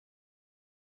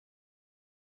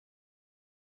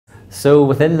So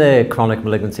within the Chronic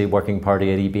Malignancy Working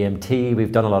Party at EBMT,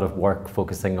 we've done a lot of work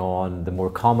focusing on the more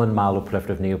common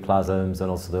myeloproliferative neoplasms and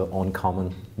also the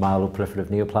uncommon myeloproliferative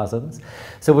neoplasms.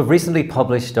 So we've recently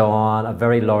published on a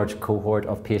very large cohort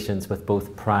of patients with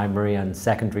both primary and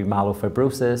secondary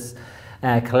myelofibrosis,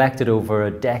 collected over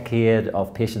a decade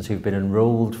of patients who've been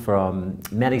enrolled from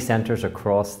many centres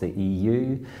across the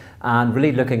EU, and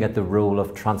really looking at the role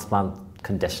of transplant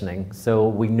conditioning. So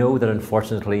we know that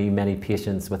unfortunately many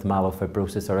patients with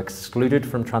myelofibrosis are excluded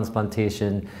from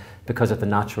transplantation because of the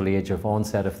natural age of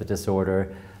onset of the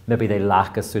disorder. Maybe they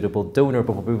lack a suitable donor,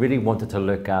 but what we really wanted to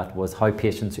look at was how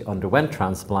patients who underwent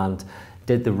transplant,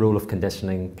 did the role of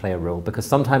conditioning play a role? Because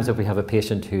sometimes if we have a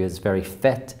patient who is very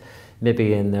fit,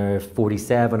 maybe in their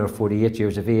 47 or 48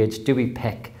 years of age, do we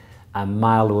pick a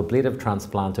myeloablative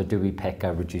transplant or do we pick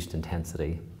a reduced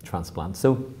intensity transplant?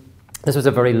 So this was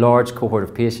a very large cohort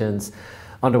of patients,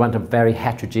 underwent a very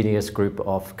heterogeneous group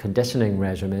of conditioning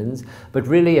regimens, but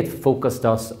really it focused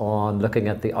us on looking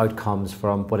at the outcomes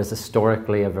from what is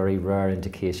historically a very rare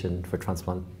indication for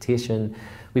transplantation.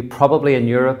 We probably in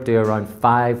Europe do around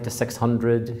 500 to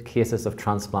 600 cases of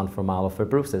transplant for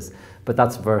myelofibrosis, but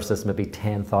that's versus maybe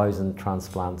 10,000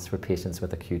 transplants for patients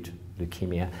with acute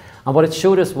leukemia. And what it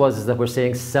showed us was that we're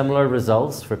seeing similar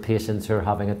results for patients who are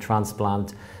having a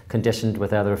transplant conditioned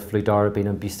with either fludarabine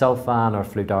and busulfan or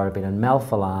fludarabine and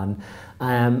melphalan.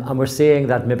 And we're seeing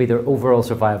that maybe their overall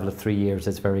survival at 3 years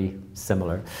is very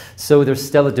similar. So there's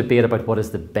still a debate about what is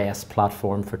the best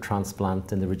platform for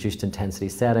transplant in the reduced intensity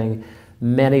setting.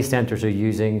 Many centres are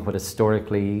using what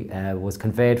historically was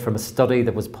conveyed from a study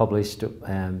that was published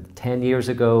 10 years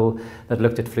ago that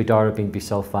looked at fludarabine,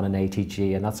 busulfan and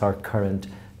ATG, and that's our current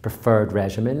preferred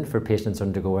regimen for patients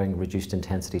undergoing reduced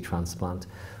intensity transplant.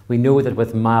 We know that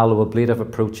with myeloablative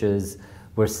approaches,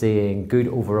 we're seeing good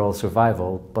overall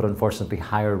survival, but unfortunately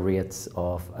higher rates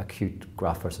of acute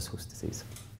graft versus host disease.